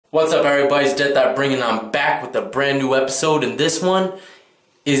What's up, everybody? It's Death Eye bringing on back with a brand new episode, and this one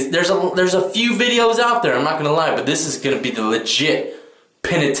is there's a few videos out there. I'm not gonna lie, but this is gonna be the legit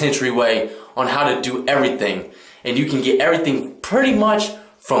penitentiary way on how to do everything, and you can get everything pretty much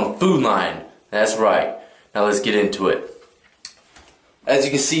from Food Line. That's right. Now let's get into it. As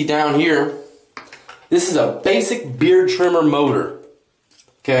you can see down here, this is a basic beard trimmer motor.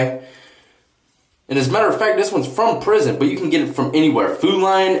 Okay. And as a matter of fact, this one's from prison, but you can get it from anywhere. Food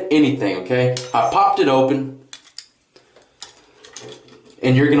Line, anything, okay? I popped it open.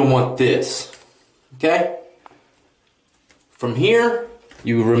 And you're going to want this, okay? From here,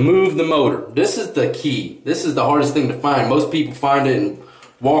 you remove the motor. This is the key. This is the hardest thing to find. Most people find it in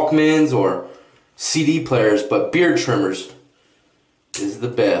Walkmans or CD players, but beard trimmers is the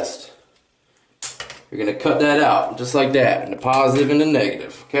best. You're going to cut that out, just like that, in the positive and the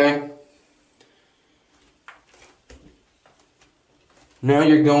negative, okay? Now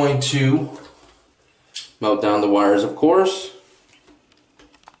you're going to melt down the wires, of course.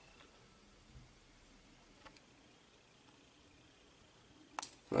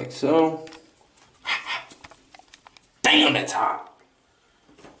 Like so. Damn, that's hot.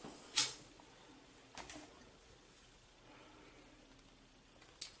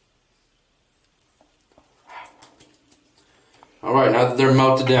 Alright, now that they're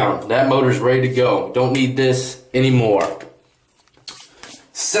melted down, that motor's ready to go. Don't need this anymore.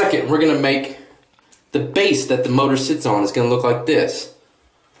 Second, we're going to make the base that the motor sits on is going to look like this.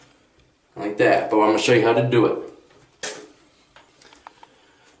 Like that. But I'm going to show you how to do it.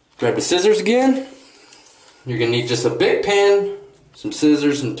 Grab the scissors again. You're going to need just a big pen, some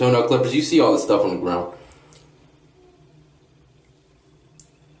scissors, some toenail clippers. You see all this stuff on the ground.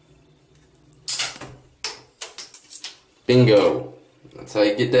 Bingo. That's how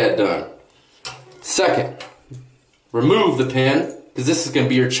you get that done. Second, remove the pen, because this is going to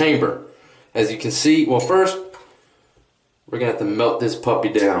be your chamber. As you can see, well, first, we're going to have to melt this puppy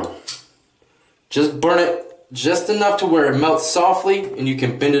down. Just burn it just enough to where it melts softly and you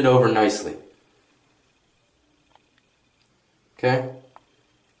can bend it over nicely. Okay?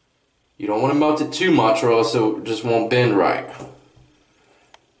 You don't want to melt it too much or else it just won't bend right.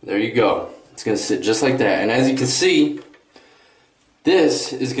 There you go. It's going to sit just like that. And as you can see,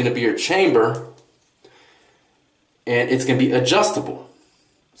 this is going to be your chamber. And it's going to be adjustable.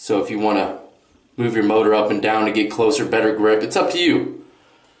 So if you want to move your motor up and down to get closer, better grip, it's up to you.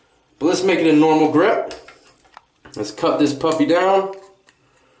 But let's make it a normal grip. Let's cut this puppy down.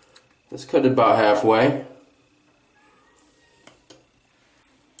 Let's cut it about halfway.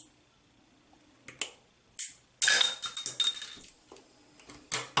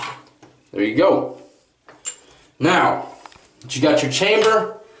 There you go. Now, you got your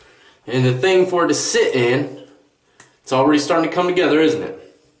chamber and the thing for it to sit in. It's already starting to come together, isn't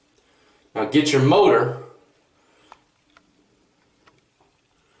it? Now get your motor.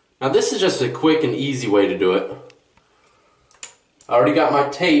 Now this is just a quick and easy way to do it. I already got my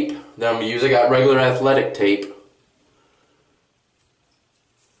tape that I'm going to use. I got regular athletic tape.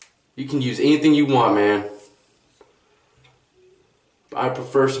 You can use anything you want, man. I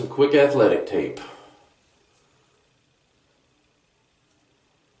prefer some quick athletic tape.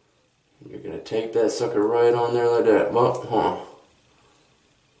 You're going to tape that sucker right on there like that.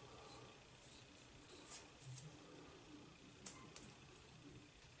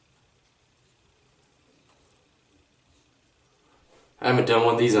 I haven't done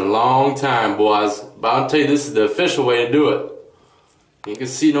one of these in a long time, boys. But I'll tell you, this is the official way to do it. You can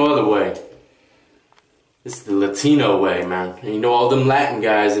see no other way. This is the Latino way, man. And you know all them Latin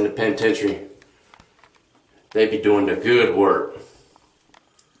guys in the penitentiary, they be doing the good work.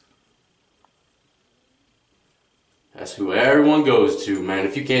 That's who everyone goes to, man.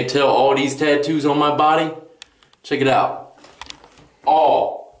 If you can't tell all these tattoos on my body, check it out.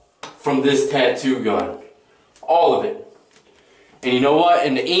 All from this tattoo gun. All of it. And you know what?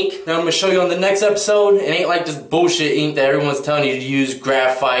 In the ink that I'm going to show you on the next episode, it ain't like this bullshit ink that everyone's telling you to use,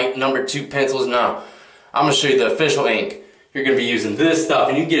 graphite, #2 pencils. No. I'm going to show you the official ink. You're going to be using this stuff,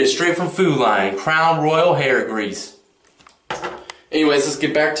 and you can get it straight from Food Line. Crown Royal Hair Grease. Anyways, let's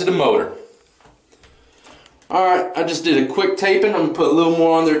get back to the motor. Alright, I just did a quick taping. I'm going to put a little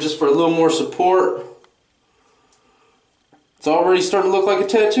more on there just for a little more support. It's already starting to look like a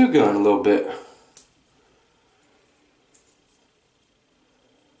tattoo gun a little bit.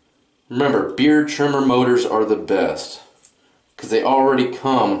 Remember, beard trimmer motors are the best because they already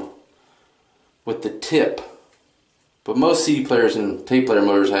come with the tip. But most CD players and tape player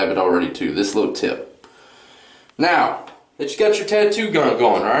motors have it already too, this little tip. Now, that you got your tattoo gun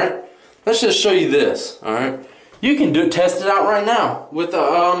going, alright? Let's just show you this, alright? You can test it out right now with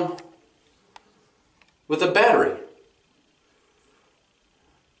a battery.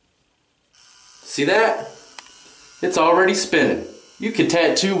 See that? It's already spinning. You can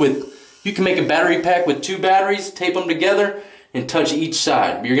you can make a battery pack with 2 batteries, tape them together, and touch each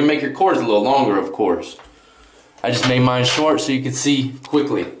side. You're gonna make your cords a little longer, of course. I just made mine short so you can see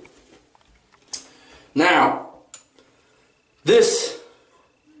quickly. Now, this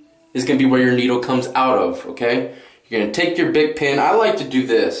is going to be where your needle comes out of, okay? You're going to take your big pin. I like to do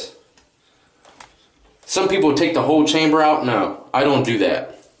this. Some people take the whole chamber out. No, I don't do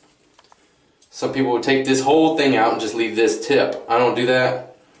that. Some people would take this whole thing out and just leave this tip. I don't do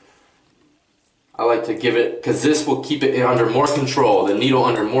that. I like to give it, because this will keep it under more control. The needle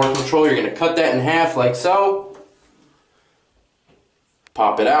under more control. You're going to cut that in half like so.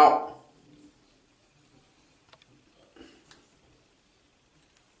 Pop it out.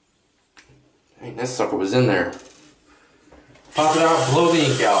 Dang, that sucker was in there. Pop it out, blow the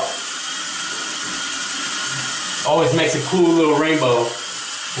ink out. Always makes a cool little rainbow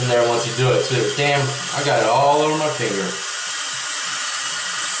in there once you do it too. Damn, I got it all over my finger.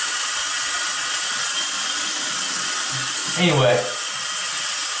 Anyway,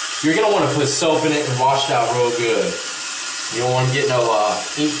 you're going to want to put soap in it and wash it out real good. You don't want to get no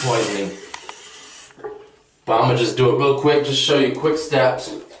ink poisoning. But I'm going to just do it real quick, just show you quick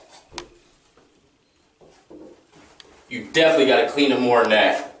steps. You definitely got to clean it more than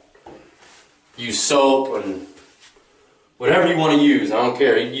that. Use soap and whatever you want to use. I don't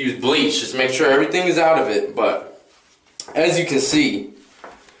care. You can use bleach. Just make sure everything is out of it. But as you can see,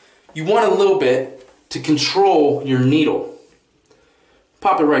 you want a little bit to control your needle.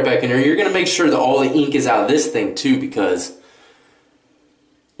 Pop it right back in there. You're going to make sure that all the ink is out of this thing too, because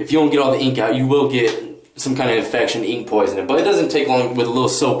if you don't get all the ink out, you will get some kind of infection, ink poisoning. But it doesn't take long with a little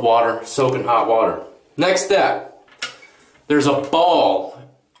soap and hot water. Next step. There's a ball.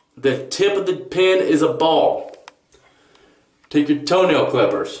 The tip of the pin is a ball. Take your toenail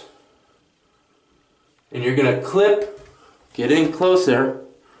clippers. And you're going to clip, get in close there.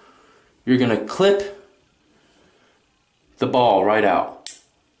 You're going to clip the ball right out.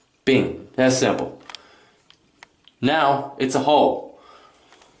 Bing. That's simple. Now it's a hole.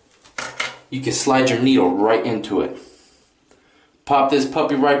 You can slide your needle right into it. Pop this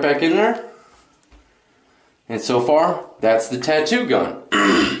puppy right back in there. And so far, that's the tattoo gun.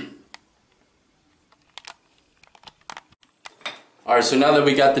 Alright, so now that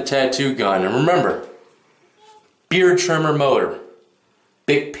we got the tattoo gun, and remember, beard trimmer motor,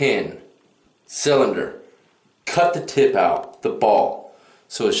 big pin, cylinder, cut the tip out, the ball,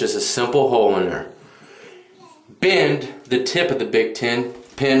 so it's just a simple hole in there. Bend the tip of the big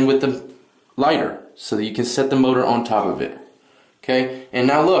pin with the lighter so that you can set the motor on top of it. Okay, and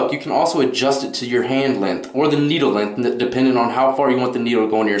now look, you can also adjust it to your hand length or the needle length, depending on how far you want the needle to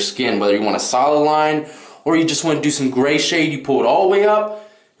go into your skin. Whether you want a solid line or you just want to do some gray shade, you pull it all the way up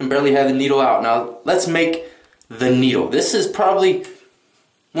and barely have the needle out. Now let's make the needle. This is probably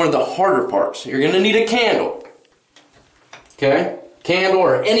one of the harder parts. You're going to need a candle. Okay, candle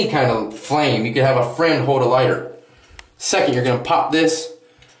or any kind of flame. You could have a friend hold a lighter. Second, you're going to pop this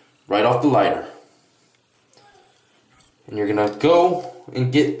right off the lighter. And you're going to go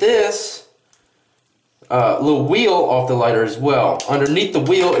and get this little wheel off the lighter as well. Underneath the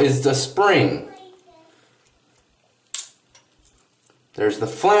wheel is the spring. There's the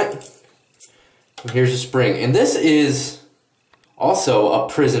flint. And here's the spring. And this is also a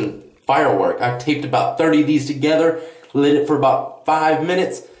prison firework. I taped about 30 of these together, lit it for about 5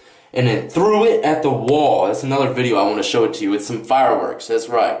 minutes, and then threw it at the wall. That's another video I want to show it to you with some fireworks. That's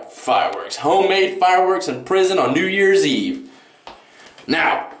right, fireworks. Homemade fireworks in prison on New Year's Eve.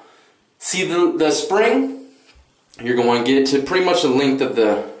 Now, see the spring? You're going to get it to pretty much the length of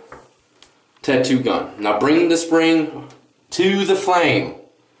the tattoo gun. Now bring the spring to the flame.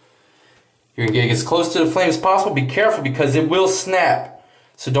 You're going to get as close to the flame as possible. Be careful because it will snap.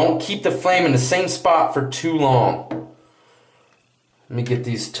 So don't keep the flame in the same spot for too long. Let me get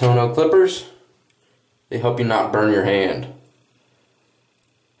these toenail clippers. They help you not burn your hand.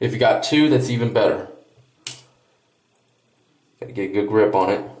 If you got 2, that's even better. Gotta get a good grip on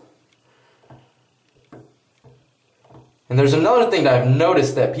it. And there's another thing that I've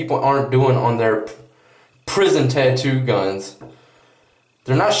noticed that people aren't doing on their prison tattoo guns.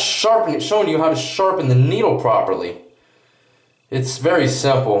 They're not showing you how to sharpen the needle properly. It's very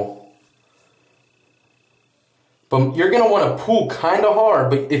simple. But you're going to want to pull kind of hard.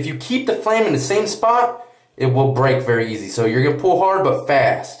 But if you keep the flame in the same spot, it will break very easy. So you're going to pull hard but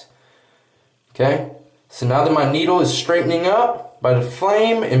fast. Okay? So now that my needle is straightening up by the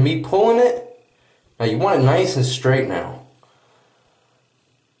flame and me pulling it, Now you want it nice and straight now.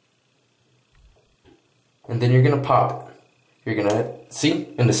 And then you're gonna pop it. You're gonna, see,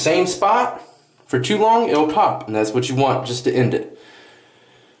 in the same spot, for too long, it'll pop. And that's what you want, just to end it.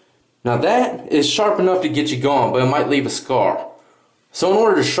 Now that is sharp enough to get you going, but it might leave a scar. So in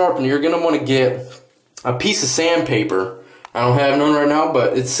order to sharpen it, you're gonna wanna get a piece of sandpaper. I don't have none right now,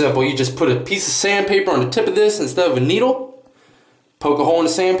 but it's simple. You just put a piece of sandpaper on the tip of this instead of a needle. Poke a hole in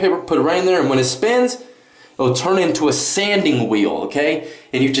the sandpaper, put it right in there, and when it spins, it'll turn into a sanding wheel, okay?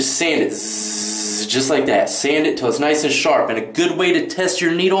 And you just sand it, zzz, just like that. Sand it till it's nice and sharp. And a good way to test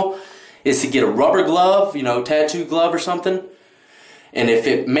your needle is to get a rubber glove, you know, tattoo glove or something. And if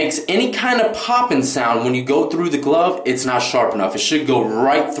it makes any kind of popping sound when you go through the glove, it's not sharp enough. It should go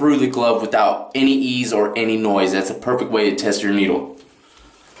right through the glove without any ease or any noise. That's a perfect way to test your needle.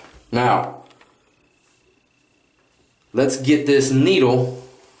 Now, let's get this needle.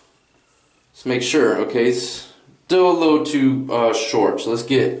 Let's make sure, okay, it's still a little too short. So let's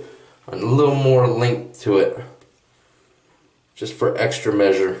get a little more length to it, just for extra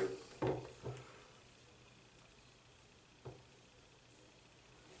measure.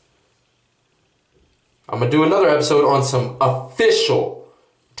 I'm going to do another episode on some official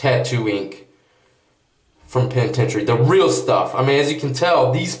tattoo ink from penitentiary. The real stuff. I mean, as you can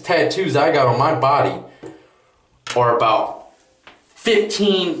tell, these tattoos I got on my body are about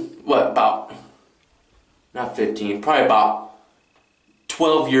 15, not 15, probably about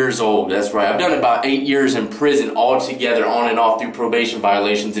 12 years old. That's right. I've done about 8 years in prison altogether, on and off through probation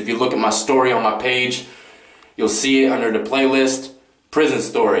violations. If you look at my story on my page, you'll see it under the playlist, Prison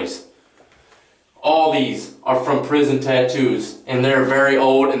Stories. All these are from prison tattoos, and they're very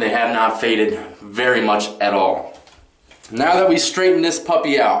old and they have not faded very much at all. Now that we straighten this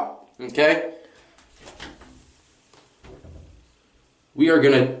puppy out, okay, we are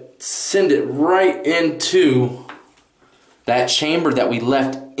going to send it right into that chamber that we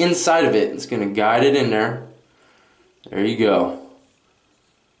left inside of it. It's going to guide it in there. There you go.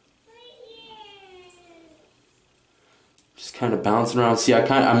 Just kind of bouncing around. See,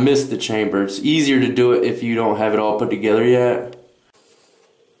 I missed the chamber. It's easier to do it if you don't have it all put together yet.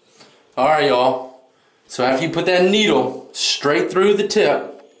 Alright, y'all. So after you put that needle straight through the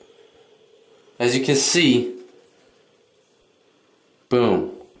tip, as you can see,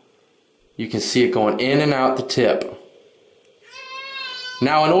 boom. You can see it going in and out the tip.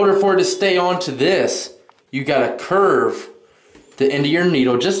 Now, in order for it to stay onto this, you gotta curve the end of your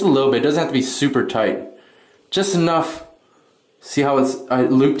needle just a little bit. It doesn't have to be super tight. Just enough. See how I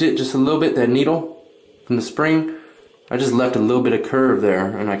looped it just a little bit, that needle from the spring? I just left a little bit of curve there,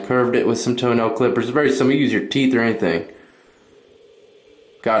 and I curved it with some toenail clippers. It's very simple. You use your teeth or anything.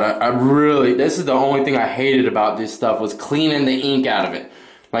 God, I really, this is the only thing I hated about this stuff, was cleaning the ink out of it.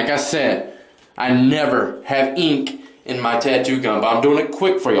 Like I said, I never have ink in my tattoo gun, but I'm doing it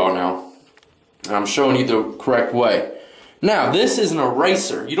quick for y'all now. And I'm showing you the correct way. Now, this is an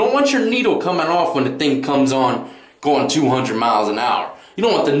eraser. You don't want your needle coming off when the thing comes on going 200 miles an hour. You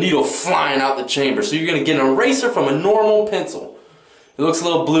don't want the needle flying out the chamber. So you're going to get an eraser from a normal pencil. It looks a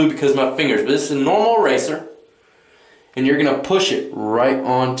little blue because of my fingers, but this is a normal eraser. And you're going to push it right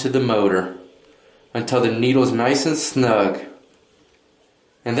onto the motor until the needle is nice and snug.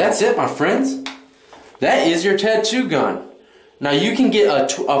 And that's it, my friends. That is your tattoo gun. Now you can get a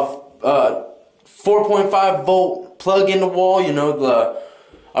 4.5 volt plug in the wall, you know,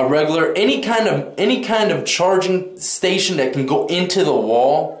 a regular, any kind of charging station that can go into the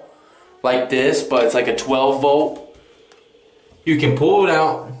wall like this, but it's like a 12 volt. You can pull it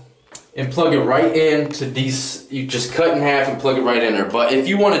out and plug it right into these. You just cut in half and plug it right in there. But if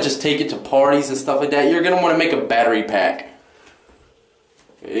you want to just take it to parties and stuff like that, you're going to want to make a battery pack.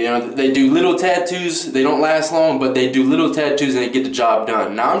 You know, they do little tattoos. They don't last long, but they do little tattoos and they get the job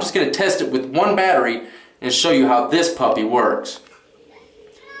done. Now I'm just going to test it with one battery and show you how this puppy works.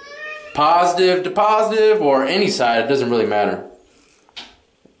 Positive to positive or any side, it doesn't really matter.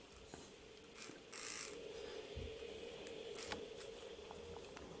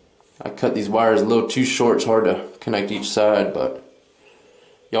 I cut these wires a little too short. It's hard to connect each side, but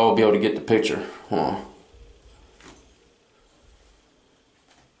y'all will be able to get the picture. Hold on.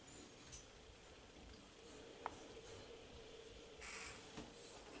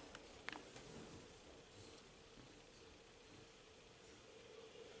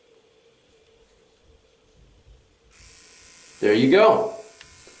 There you go.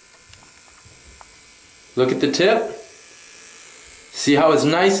 Look at the tip. See how it's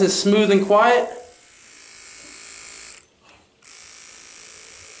nice and smooth and quiet?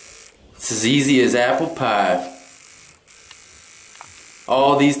 It's as easy as apple pie.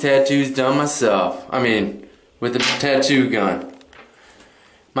 all these tattoos done myself. I mean, with the tattoo gun.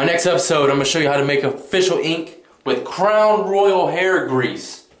 My next episode, I'm going to show you how to make official ink with Crown Royal hair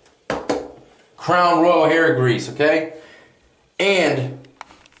grease. Crown Royal hair grease, okay? And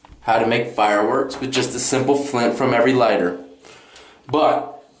how to make fireworks with just a simple flint from every lighter.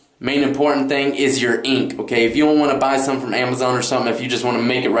 But main important thing is your ink, okay? If you don't want to buy some from Amazon or something, if you just want to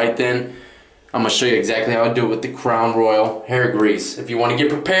make it right then, I'm going to show you exactly how to do it with the Crown Royal hair grease. If you want to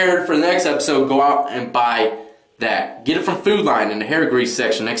get prepared for the next episode, go out and buy that. Get it from Food Line in the hair grease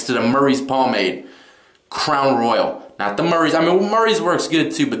section next to the Murray's pomade. Crown Royal. Not the Murray's. I mean, Murray's works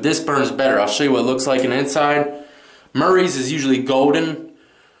good too, but this burns better. I'll show you what it looks like on the inside. Murray's is usually golden,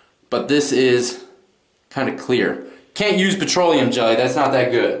 but this is kind of clear. Can't use petroleum jelly. That's not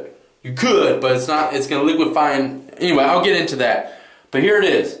that good. You could, but it's not. It's going to liquefy. Anyway, I'll get into that. But here it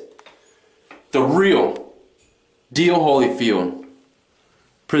is. The real deal Holyfield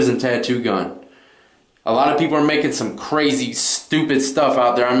prison tattoo gun. A lot of people are making some crazy, stupid stuff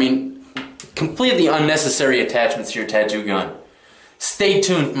out there. I mean, completely unnecessary attachments to your tattoo gun. Stay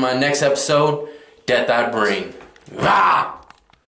tuned for my next episode, Death I Bring. Ah!